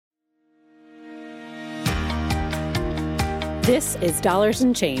This is Dollars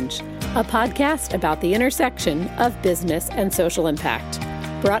and Change, a podcast about the intersection of business and social impact,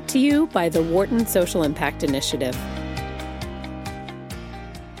 brought to you by the Wharton Social Impact Initiative.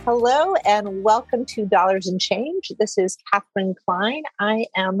 Hello and welcome to Dollars and Change. This is Catherine Klein. I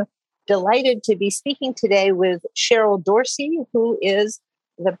am delighted to be speaking today with Cheryl Dorsey, who is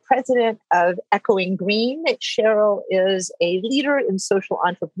the president of Echoing Green. Cheryl is a leader in social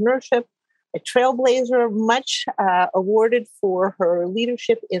entrepreneurship, a trailblazer, much awarded for her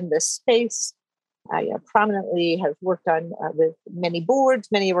leadership in this space. I prominently have worked on with many boards,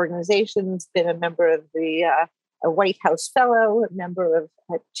 many organizations, been a member of the a White House Fellow, a member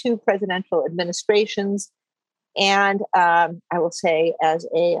of 2 presidential administrations, and I will say, as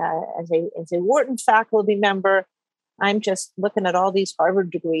a Wharton faculty member, I'm just looking at all these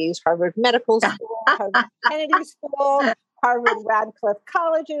Harvard degrees: Harvard Medical School, Harvard Kennedy School, Harvard Radcliffe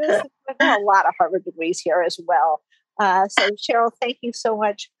Colleges. There are a lot of Harvard degrees here as well. So, Cheryl, thank you so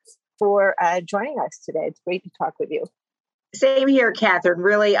much for joining us today. It's great to talk with you. Same here, Catherine.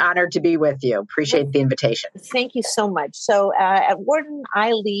 Really honored to be with you. Appreciate the invitation. Thank you so much. So at Wharton,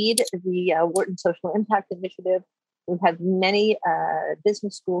 I lead the Wharton Social Impact Initiative. We have many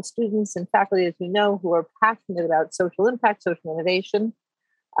business school students and faculty, as you know, who are passionate about social impact, social innovation.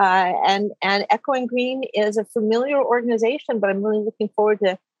 And Echoing Green is a familiar organization, but I'm really looking forward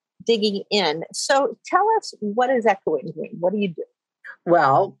to digging in. So tell us, what is Echoing Green? What do you do?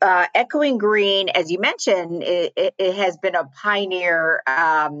 Well, Echoing Green, as you mentioned, it has been a pioneer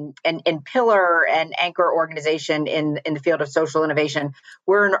and pillar and anchor organization in the field of social innovation.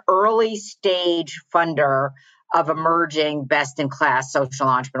 We're an early stage funder of emerging best-in-class social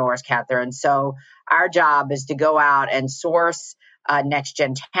entrepreneurs, Catherine. So our job is to go out and source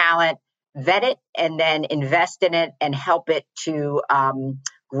next-gen talent, vet it, and then invest in it and help it to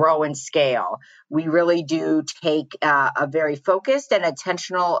grow and scale. We really do take a very focused and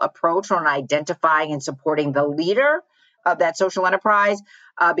intentional approach on identifying and supporting the leader of that social enterprise,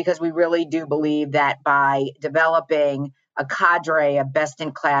 because we really do believe that by developing a cadre of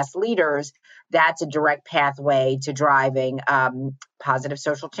best-in-class leaders, that's a direct pathway to driving positive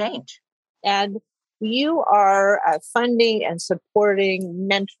social change. And you are funding and supporting,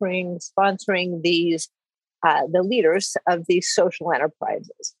 mentoring, sponsoring these the leaders of these social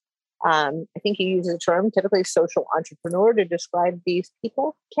enterprises. I think you use the term typically social entrepreneur to describe these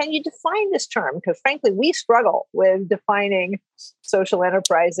people. Can you define this term? Because frankly, we struggle with defining social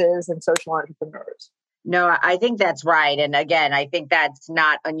enterprises and social entrepreneurs. No, I think that's right. And again, I think that's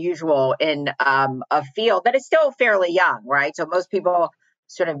not unusual in a field that is still fairly young, right? So most people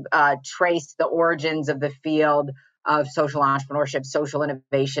sort of trace the origins of the field of social entrepreneurship, social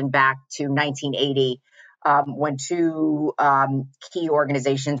innovation back to 1980. When 2 key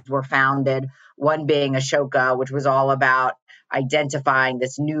organizations were founded, one being Ashoka, which was all about identifying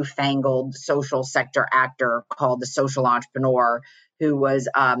this newfangled social sector actor called the social entrepreneur, who was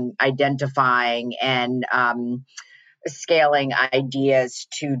identifying and scaling ideas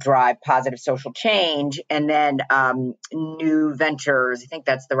to drive positive social change. And then New Ventures, I think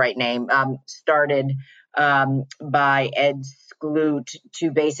that's the right name, started by Ed Skloot to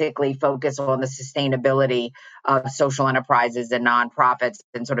basically focus on the sustainability of social enterprises and nonprofits.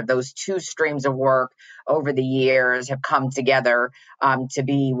 And sort of those 2 streams of work over the years have come together to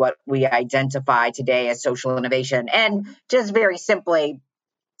be what we identify today as social innovation. And just very simply,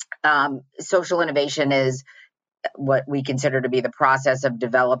 social innovation is what we consider to be the process of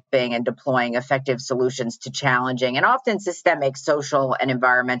developing and deploying effective solutions to challenging and often systemic social and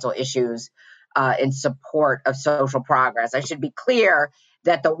environmental issues in support of social progress. I should be clear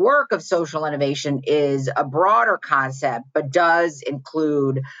that the work of social innovation is a broader concept, but does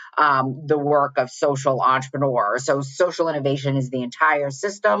include the work of social entrepreneurs. So social innovation is the entire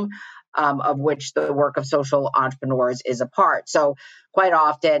system of which the work of social entrepreneurs is a part. So quite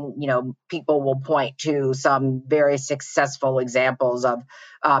often, people will point to some very successful examples of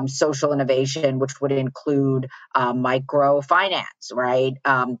social innovation, which would include microfinance, right?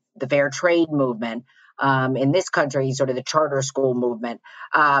 The fair trade movement. In this country, sort of the charter school movement.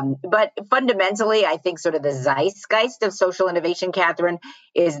 But fundamentally, I think sort of the zeitgeist of social innovation, Catherine,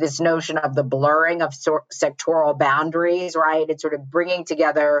 is this notion of the blurring of sectoral boundaries, right? It's sort of bringing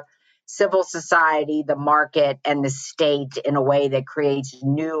together civil society, the market, and the state in a way that creates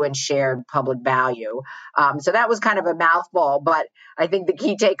new and shared public value. So that was kind of a mouthful, but I think the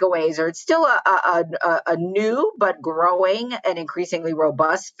key takeaways are it's still a new but growing and increasingly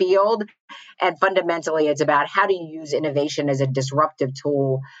robust field. And fundamentally, it's about how do you use innovation as a disruptive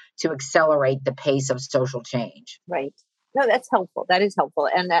tool to accelerate the pace of social change. Right. No, that's helpful. That is helpful,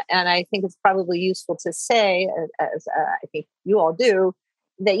 and I think it's probably useful to say, as I think you all do,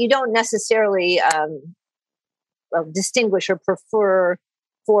 that you don't necessarily distinguish or prefer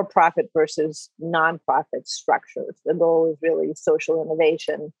for-profit versus nonprofit structures. The goal is really social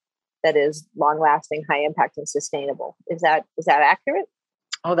innovation that is long-lasting, high impact, and sustainable. Is that accurate?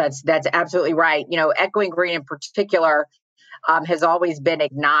 Oh, that's absolutely right. Echoing Green in particular has always been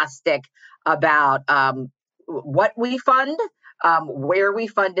agnostic about what we fund, where we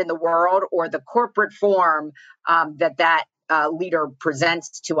fund in the world, or the corporate form that leader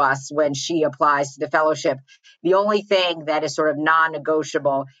presents to us when she applies to the fellowship. The only thing that is sort of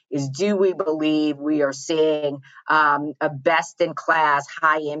non-negotiable is, do we believe we are seeing a best-in-class,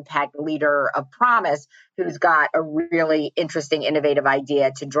 high-impact leader of promise who's got a really interesting, innovative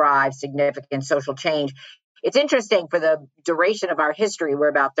idea to drive significant social change? It's interesting, for the duration of our history, we're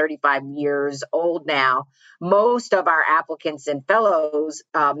about 35 years old now. Most of our applicants and fellows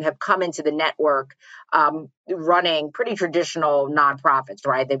have come into the network running pretty traditional nonprofits,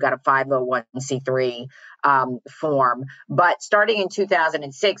 right? They've got a 501c3 form. But starting in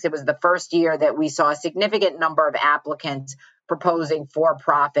 2006, it was the first year that we saw a significant number of applicants proposing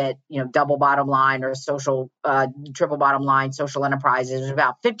for-profit, double bottom line or social, triple bottom line social enterprises. It was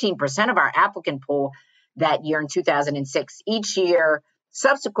about 15% of our applicant pool that year in 2006. Each year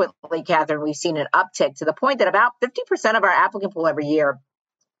subsequently, Catherine, we've seen an uptick to the point that about 50% of our applicant pool every year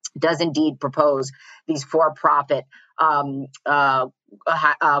does indeed propose these for-profit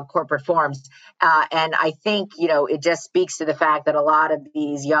corporate forms. And I think, it just speaks to the fact that a lot of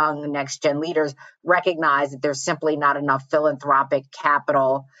these young next-gen leaders recognize that there's simply not enough philanthropic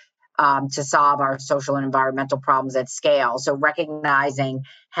capital to solve our social and environmental problems at scale. So recognizing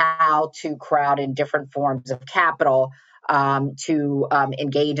how to crowd in different forms of capital to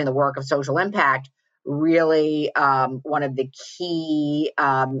engage in the work of social impact, really one of the key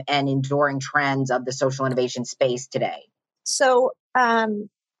and enduring trends of the social innovation space today. So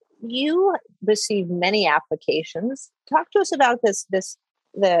you received many applications. Talk to us about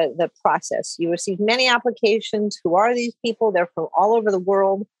the process. You received many applications. Who are these people? They're from all over the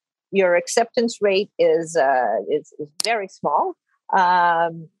world. Your acceptance rate is very small.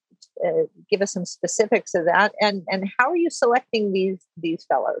 Give us some specifics of that, and how are you selecting these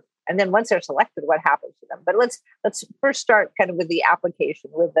fellows? And then once they're selected, what happens to them? But let's first start kind of with the application,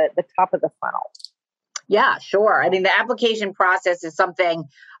 with the top of the funnel. Yeah, sure. I mean, the application process is something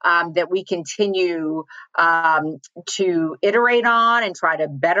that we continue to iterate on and try to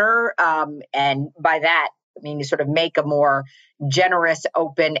better. And by that, I mean, to sort of make a more generous,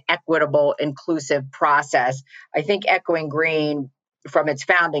 open, equitable, inclusive process. I think Echoing Green, from its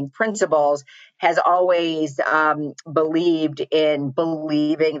founding principles, has always believed in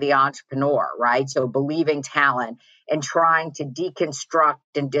believing the entrepreneur, right? So believing talent and trying to deconstruct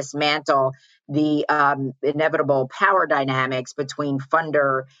and dismantle the inevitable power dynamics between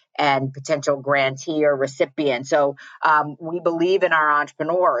funder and potential grantee or recipient. So we believe in our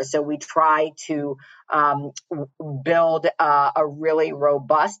entrepreneurs. So we try to build a really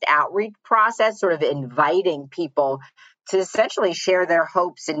robust outreach process, sort of inviting people to essentially share their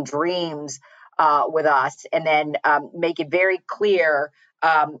hopes and dreams with us, and then make it very clear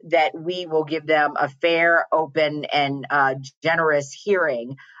that we will give them a fair, open, and generous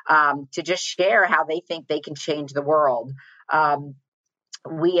hearing to just share how they think they can change the world.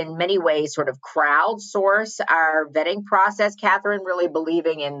 We, in many ways, sort of crowdsource our vetting process, Catherine, really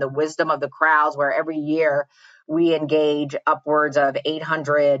believing in the wisdom of the crowds, where every year we engage upwards of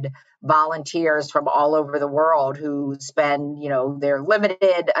 800 volunteers from all over the world who spend, their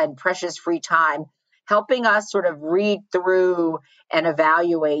limited and precious free time helping us sort of read through and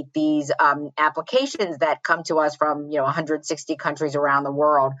evaluate these applications that come to us from, 160 countries around the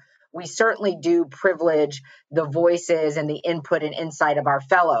world. We certainly do privilege the voices and the input and insight of our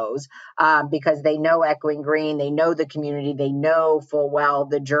fellows because they know Echoing Green, they know the community, they know full well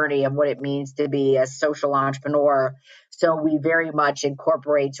the journey of what it means to be a social entrepreneur. So we very much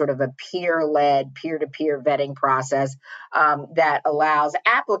incorporate sort of a peer-led, peer-to-peer vetting process that allows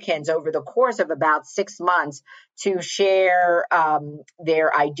applicants over the course of about 6 months to share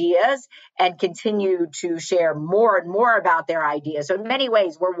their ideas and continue to share more and more about their ideas. So in many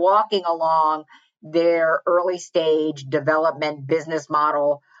ways, we're walking along their early stage development business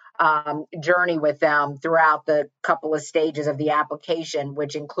model journey with them throughout the couple of stages of the application,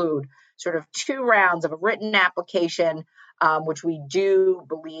 which include sort of 2 rounds of a written application, which we do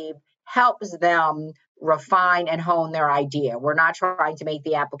believe helps them refine and hone their idea. We're not trying to make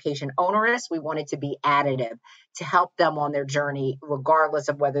the application onerous. We want it to be additive to help them on their journey, regardless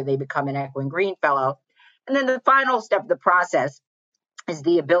of whether they become an Echoing Green Fellow. And then the final step of the process is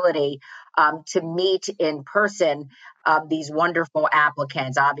the ability to meet in person these wonderful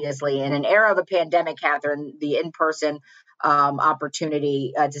applicants. Obviously, in an era of a pandemic, Catherine, the in-person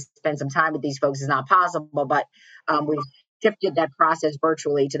opportunity to spend some time with these folks is not possible, but we've shifted that process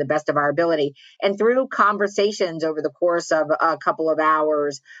virtually to the best of our ability. And through conversations over the course of a couple of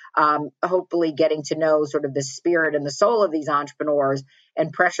hours, hopefully getting to know sort of the spirit and the soul of these entrepreneurs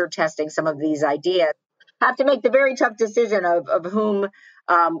and pressure testing some of these ideas, have to make the very tough decision of whom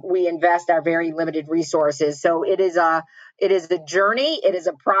we invest our very limited resources. So it is a journey, it is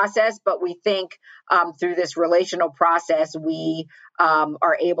a process, but we think through this relational process, we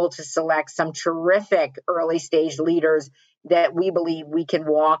are able to select some terrific early stage leaders that we believe we can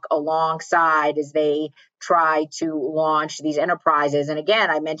walk alongside as they try to launch these enterprises. And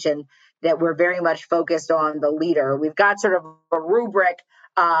again, I mentioned that we're very much focused on the leader. We've got sort of a rubric,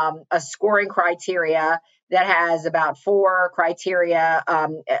 a scoring criteria that has about 4 criteria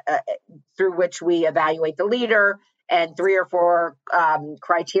through which we evaluate the leader, and 3 or 4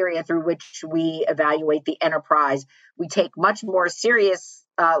 criteria through which we evaluate the enterprise. We take much more seriously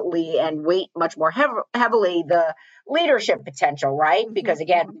and weight much more heavily the leadership potential, right? Because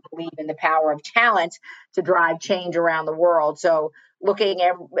again, we believe in the power of talent to drive change around the world. So looking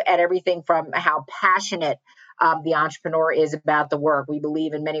at everything from how passionate the entrepreneur is about the work. We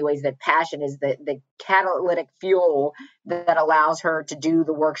believe in many ways that passion is the catalytic fuel that allows her to do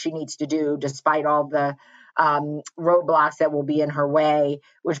the work she needs to do despite all the roadblocks that will be in her way,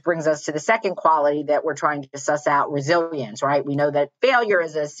 which brings us to the second quality that we're trying to suss out: resilience, right? We know that failure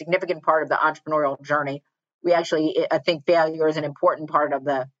is a significant part of the entrepreneurial journey. We actually, I think failure is an important part of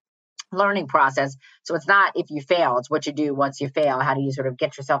the learning process. So it's not if you fail, it's what you do once you fail. How do you sort of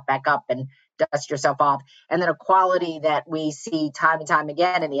get yourself back up and dust yourself off? And then a quality that we see time and time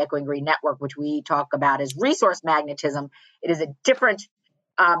again in the Echoing Green Network, which we talk about, is resource magnetism. It is a different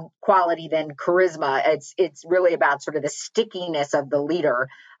quality than charisma. It's really about sort of the stickiness of the leader,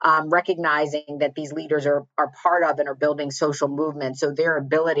 recognizing that these leaders are part of and are building social movements. So their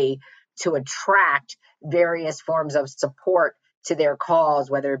ability to attract various forms of support to their cause,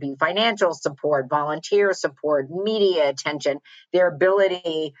 whether it be financial support, volunteer support, media attention, their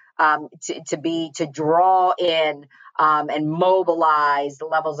ability to draw in and mobilize the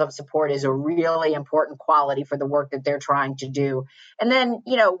levels of support is a really important quality for the work that they're trying to do. And then,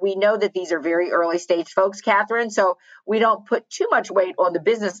 we know that these are very early stage folks, Catherine, so we don't put too much weight on the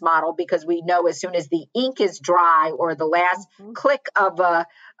business model, because we know as soon as the ink is dry or the last click of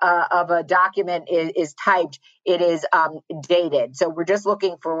a document is typed, it is dated. So we're just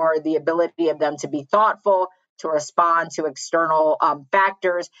looking for the ability of them to be thoughtful, to respond to external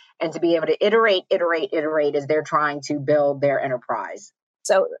factors, and to be able to iterate as they're trying to build their enterprise.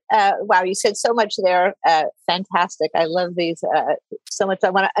 So, wow, you said so much there. Fantastic. I love these so much.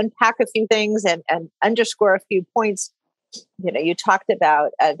 I want to unpack a few things and underscore a few points. You talked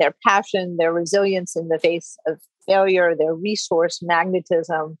about their passion, their resilience in the face of failure, their resource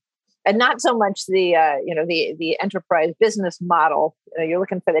magnetism, and not so much the enterprise business model. You're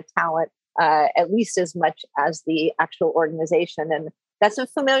looking for the talent at least as much as the actual organization. And that's a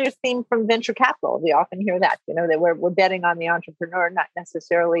familiar theme from venture capital. We often hear that, that we're betting on the entrepreneur, not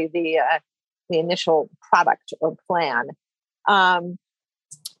necessarily the initial product or plan. 2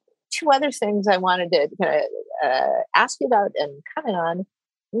 other things I wanted to ask you about and comment on.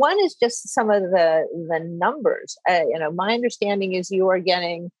 One is just some of the numbers. My understanding is you are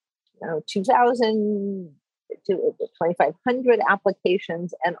getting 2,000 to 2,500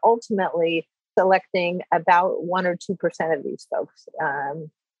 applications, and ultimately selecting about 1 or 2% of these folks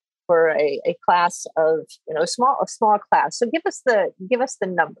for a class of a small class. So give us the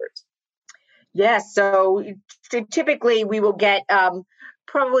numbers. Yes. So typically we will get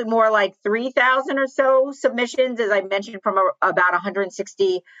probably more like 3,000 or so submissions, as I mentioned, from about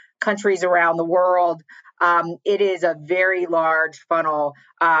 160 countries around the world. It is a very large funnel.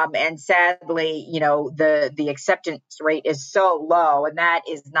 And sadly, the acceptance rate is so low, and that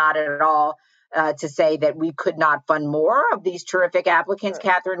is not at all to say that we could not fund more of these terrific applicants,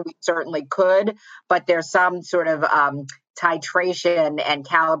 sure. Catherine. We certainly could, but there's some sort of titration and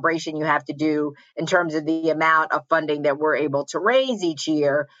calibration you have to do in terms of the amount of funding that we're able to raise each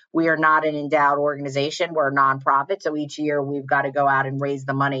year. We are not an endowed organization. We're a nonprofit. So each year we've got to go out and raise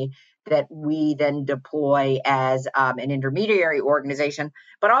the money that we then deploy as an intermediary organization.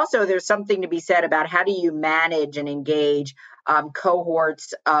 But also there's something to be said about how do you manage and engage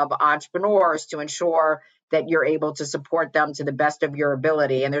cohorts of entrepreneurs to ensure that you're able to support them to the best of your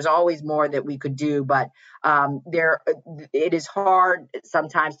ability. And there's always more that we could do, but it is hard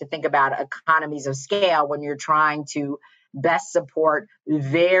sometimes to think about economies of scale when you're trying to best support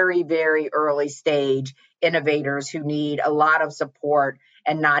very, very early stage innovators who need a lot of support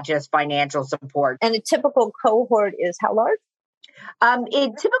and not just financial support. And a typical cohort is how large? A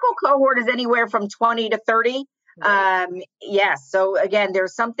typical cohort is anywhere from 20 to 30. Yes. So again,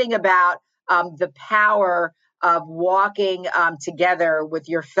 there's something about the power of walking together with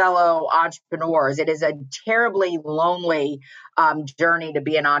your fellow entrepreneurs. It is a terribly lonely journey to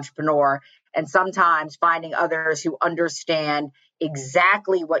be an entrepreneur. And sometimes finding others who understand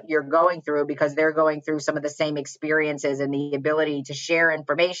exactly what you're going through because they're going through some of the same experiences, and the ability to share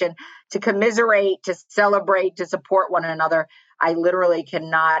information, to commiserate, to celebrate, to support one another. I literally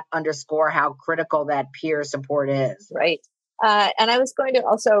cannot underscore how critical that peer support is. Right. And I was going to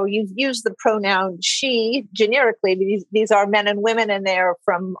also, you've used the pronoun she generically, but these are men and women, and they're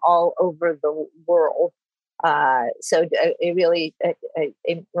from all over the world. So a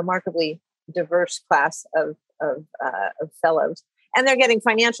remarkably diverse class of fellows. And they're getting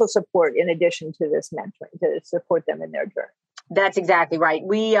financial support in addition to this mentoring to support them in their journey. That's exactly right.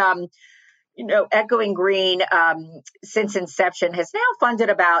 We, Echoing Green, since inception, has now funded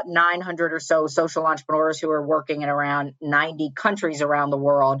about 900 or so social entrepreneurs who are working in around 90 countries around the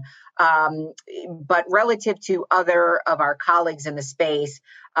world. But relative to other of our colleagues in the space,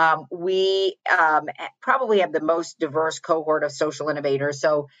 we probably have the most diverse cohort of social innovators.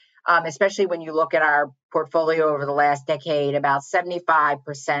 So especially when you look at our portfolio over the last decade, about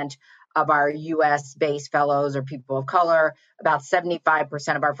 75% of our US-based fellows are people of color. About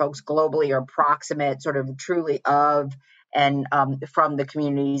 75% of our folks globally are proximate, sort of truly of and from the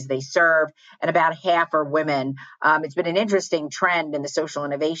communities they serve, and about half are women. It's been an interesting trend in the social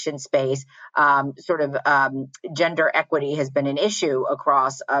innovation space. Gender equity has been an issue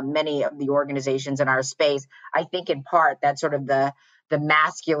across many of the organizations in our space. I think in part that's sort of the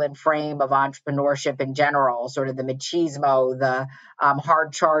masculine frame of entrepreneurship in general, sort of the machismo, the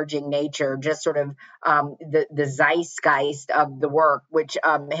hard charging nature, just sort of the zeitgeist of the work, which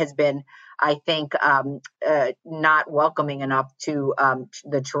has been, I think, not welcoming enough to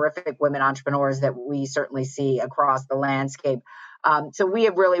the terrific women entrepreneurs that we certainly see across the landscape. So we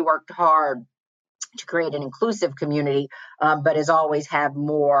have really worked hard to create an inclusive community, but as always have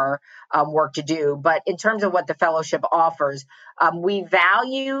more work to do. But in terms of what the fellowship offers, we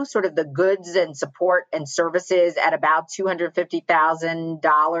value sort of the goods and support and services at about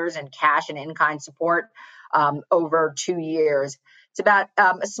 $250,000 in cash and in-kind support over 2 years. It's about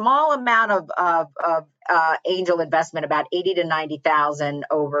a small amount of angel investment, about 80 to 90,000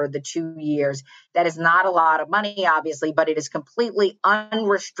 over the 2 years. That is not a lot of money, obviously, but it is completely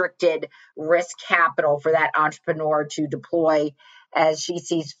unrestricted risk capital for that entrepreneur to deploy as she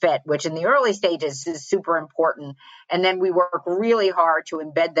sees fit, which in the early stages is super important. And then we work really hard to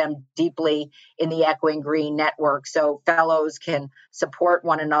embed them deeply in the Echoing Green network so fellows can support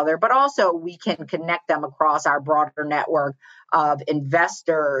one another, but also we can connect them across our broader network of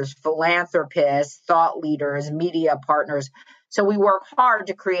investors, philanthropists, thought leaders, media partners. So we work hard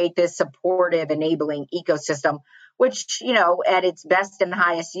to create this supportive, enabling ecosystem, which, at its best and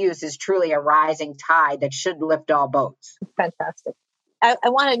highest use is truly a rising tide that should lift all boats. Fantastic. I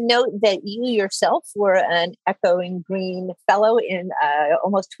want to note that you yourself were an Echoing Green fellow in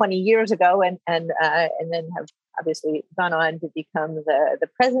almost 20 years ago, and then have obviously gone on to become the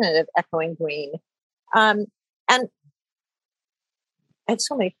president of Echoing Green. And I have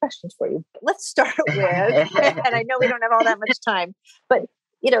so many questions for you. Let's start with, and I know we don't have all that much time, but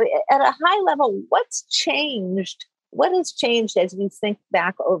at a high level, what's changed? What has changed as you think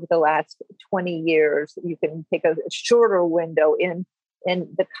back over the last 20 years? You can take a shorter window in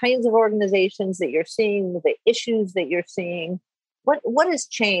the kinds of organizations that you're seeing, the issues that you're seeing. What has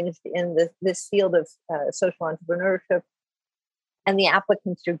changed in this field of social entrepreneurship and the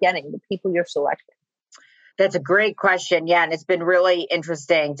applicants you're getting, the people you're selecting? That's a great question. Yeah, and it's been really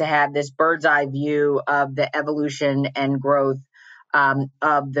interesting to have this bird's eye view of the evolution and growth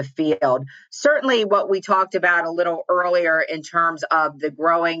of the field. Certainly what we talked about a little earlier in terms of the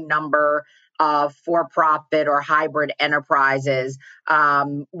growing number of for-profit or hybrid enterprises,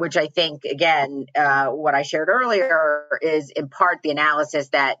 which I think, again, what I shared earlier is in part the analysis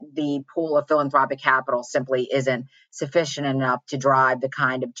that the pool of philanthropic capital simply isn't sufficient enough to drive the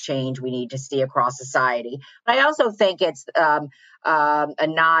kind of change we need to see across society. But I also think it's a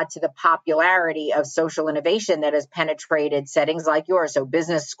nod to the popularity of social innovation that has penetrated settings like yours, so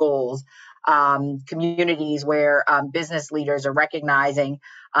business schools, communities where business leaders are recognizing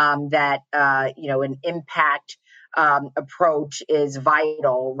that an impact approach is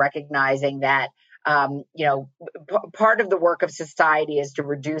vital, recognizing that part of the work of society is to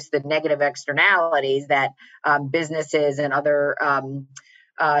reduce the negative externalities that businesses and other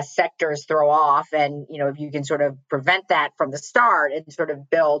sectors throw off. And, if you can sort of prevent that from the start and sort of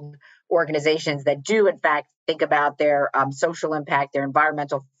build organizations that do, in fact, think about their social impact, their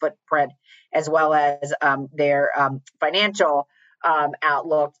environmental footprint, as well as their financial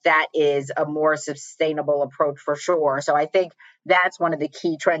outlook, that is a more sustainable approach for sure. So I think that's one of the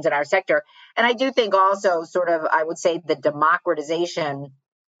key trends in our sector. And I do think also I would say the democratization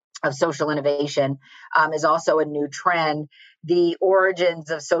of social innovation is also a new trend. The origins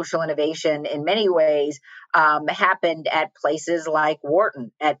of social innovation in many ways happened at places like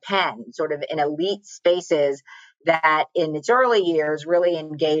Wharton, at Penn, sort of in elite spaces that in its early years really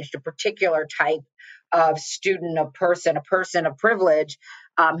engaged a particular type of student, a person of privilege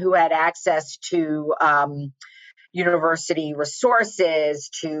who had access to university resources,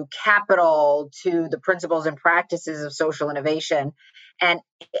 to capital, to the principles and practices of social innovation. And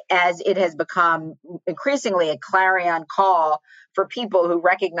as it has become increasingly a clarion call for people who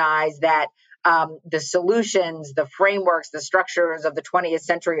recognize that the solutions, the frameworks, the structures of the 20th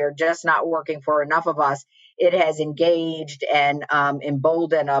century are just not working for enough of us, it has engaged and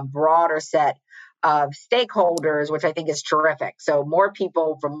emboldened a broader set of stakeholders, which I think is terrific. So more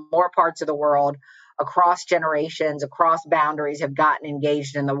people from more parts of the world, across generations, across boundaries, have gotten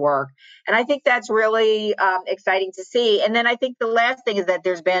engaged in the work. And I think that's really exciting to see. And then I think the last thing is that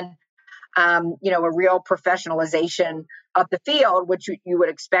there's been a real professionalization of the field, which you would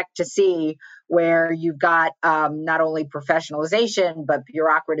expect to see, where you've got not only professionalization, but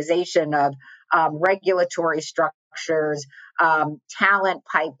bureaucratization of regulatory structures, talent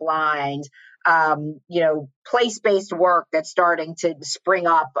pipelines, place-based work that's starting to spring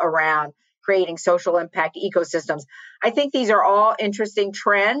up around creating social impact ecosystems. I think these are all interesting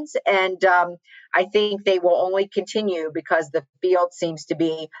trends, and I think they will only continue because the field seems to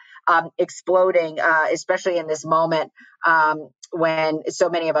be exploding, especially in this moment when so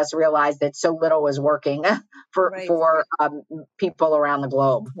many of us realize that so little is working for people around the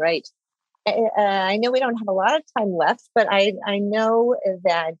globe. Right. I know we don't have a lot of time left, but I know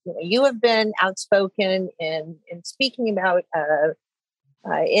that you have been outspoken in speaking about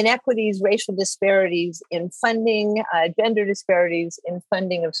inequities, racial disparities in funding, gender disparities in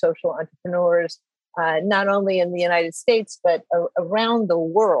funding of social entrepreneurs, not only in the United States but around the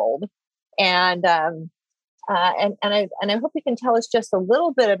world. And I hope you can tell us just a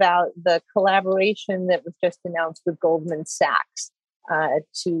little bit about the collaboration that was just announced with Goldman Sachs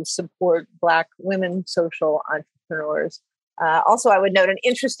to support Black women social entrepreneurs. Also, I would note an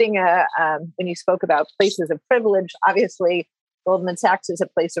interesting, when you spoke about places of privilege, obviously Goldman Sachs is a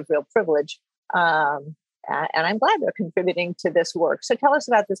place of real privilege. And I'm glad they're contributing to this work. So tell us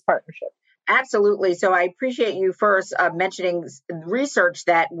about this partnership. Absolutely. So I appreciate you first mentioning research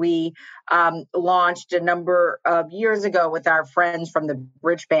that we launched a number of years ago with our friends from the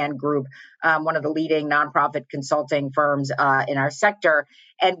Bridgeband Group, one of the leading nonprofit consulting firms in our sector.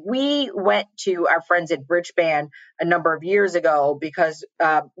 And we went to our friends at Bridgeband a number of years ago because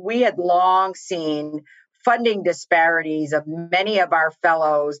we had long seen funding disparities of many of our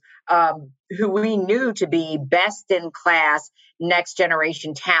fellows who we knew to be best in class next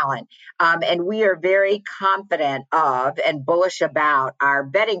generation talent. And we are very confident of and bullish about our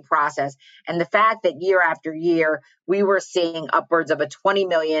vetting process. And the fact that year after year, we were seeing upwards of a $20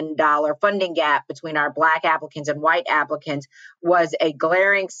 million funding gap between our Black applicants and white applicants was a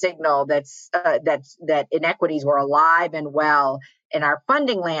glaring signal that inequities were alive and well in our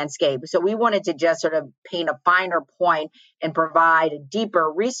funding landscape. So we wanted to just sort of paint a finer point and provide a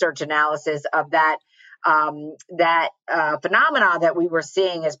deeper research analysis of that phenomena that we were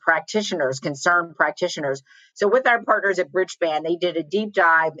seeing as practitioners, concerned practitioners. So with our partners at Bridgeband, they did a deep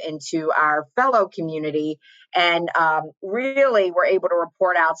dive into our fellow community and really were able to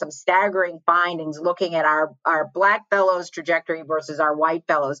report out some staggering findings looking at our Black fellows trajectory versus our white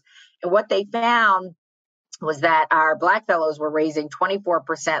fellows. And what they found was that our Black fellows were raising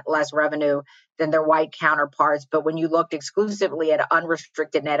 24% less revenue than their white counterparts. But when you looked exclusively at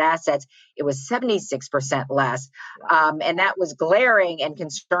unrestricted net assets, it was 76% less. And that was glaring and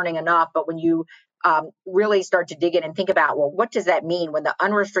concerning enough. But when you really start to dig in and think about, well, what does that mean when the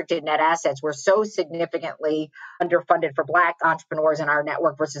unrestricted net assets were so significantly underfunded for Black entrepreneurs in our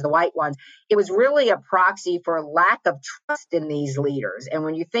network versus the white ones? It was really a proxy for lack of trust in these leaders. And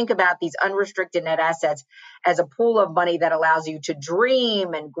when you think about these unrestricted net assets as a pool of money that allows you to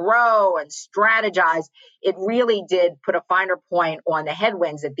dream and grow and strategize, it really did put a finer point on the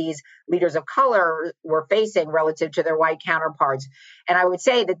headwinds that these leaders of color were facing relative to their white counterparts. And I would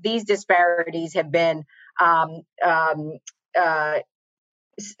say that these disparities have been, there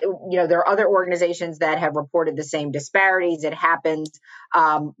are other organizations that have reported the same disparities. It happens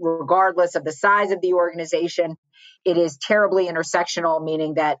regardless of the size of the organization. It is terribly intersectional,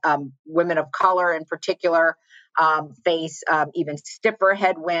 meaning that women of color in particular face even stiffer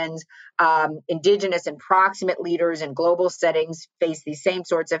headwinds. Indigenous and proximate leaders in global settings face these same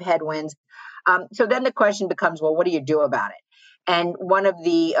sorts of headwinds. So then the question becomes, well, what do you do about it? And one of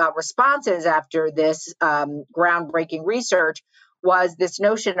the responses after this groundbreaking research was this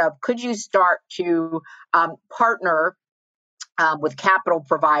notion of, could you start to partner with capital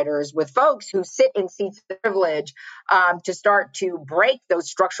providers, with folks who sit in seats of privilege, to start to break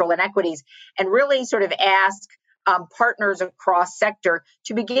those structural inequities and really sort of ask partners across sector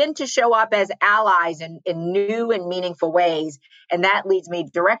to begin to show up as allies in new and meaningful ways. And that leads me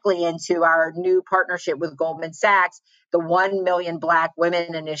directly into our new partnership with Goldman Sachs, the 1 Million Black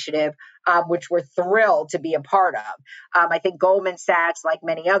Women Initiative, which we're thrilled to be a part of. I think Goldman Sachs, like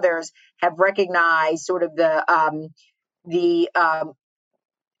many others, have recognized sort of the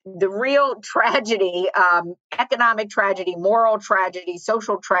real tragedy, economic tragedy, moral tragedy,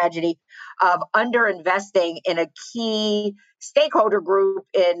 social tragedy of underinvesting in a key stakeholder group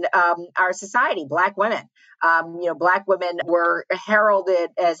in our society, Black women. Black women were heralded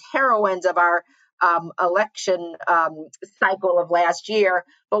as heroines of our election cycle of last year.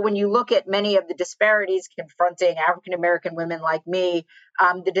 But when you look at many of the disparities confronting African-American women like me,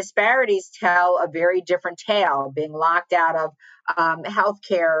 the disparities tell a very different tale, being locked out of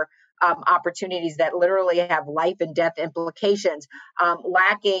healthcare opportunities that literally have life and death implications,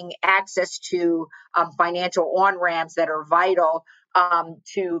 lacking access to financial on-ramps that are vital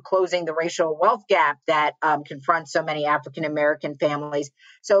to closing the racial wealth gap that confronts so many African-American families.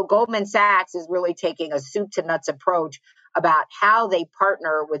 So Goldman Sachs is really taking a soup to nuts approach about how they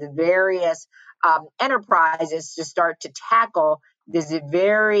partner with various enterprises to start to tackle this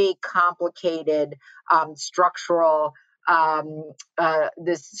very complicated structural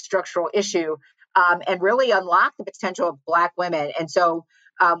issue and really unlock the potential of Black women. And so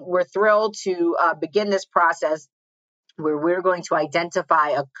we're thrilled to begin this process where we're going to identify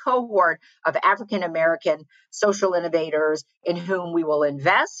a cohort of African-American social innovators in whom we will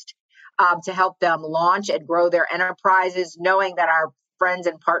invest to help them launch and grow their enterprises, knowing that our friends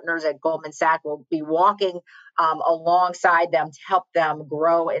and partners at Goldman Sachs will be walking alongside them to help them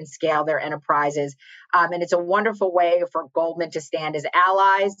grow and scale their enterprises. And it's a wonderful way for Goldman to stand as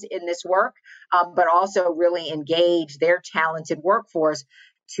allies in this work, but also really engage their talented workforce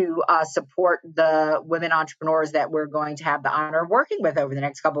to support the women entrepreneurs that we're going to have the honor of working with over the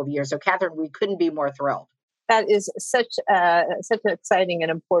next couple of years. So, Catherine, we couldn't be more thrilled. That is such an exciting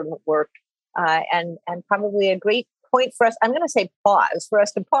and important work, and probably a great point for us. I'm going to say pause,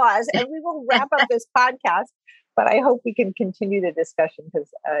 and we will wrap up this podcast. But I hope we can continue the discussion because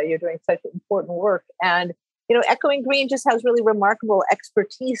you're doing such important work. And, Echoing Green just has really remarkable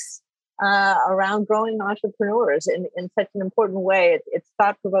expertise around growing entrepreneurs in such an important way. It's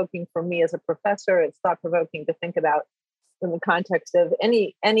thought-provoking for me as a professor. It's thought-provoking to think about in the context of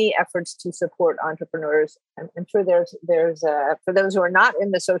any efforts to support entrepreneurs. I'm sure there's for those who are not in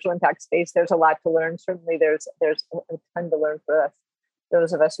the social impact space, there's a lot to learn. Certainly there's a ton to learn for us,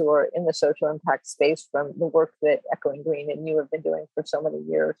 those of us who are in the social impact space, from the work that Echoing Green and you have been doing for so many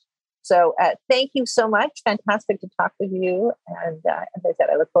years. So thank you so much. Fantastic to talk with you. And as I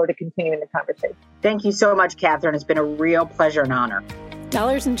said, I look forward to continuing the conversation. Thank you so much, Catherine. It's been a real pleasure and honor.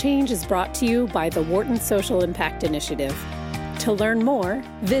 Dollars and Change is brought to you by the Wharton Social Impact Initiative. To learn more,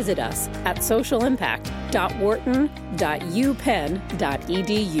 visit us at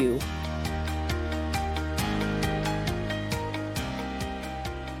socialimpact.wharton.upenn.edu.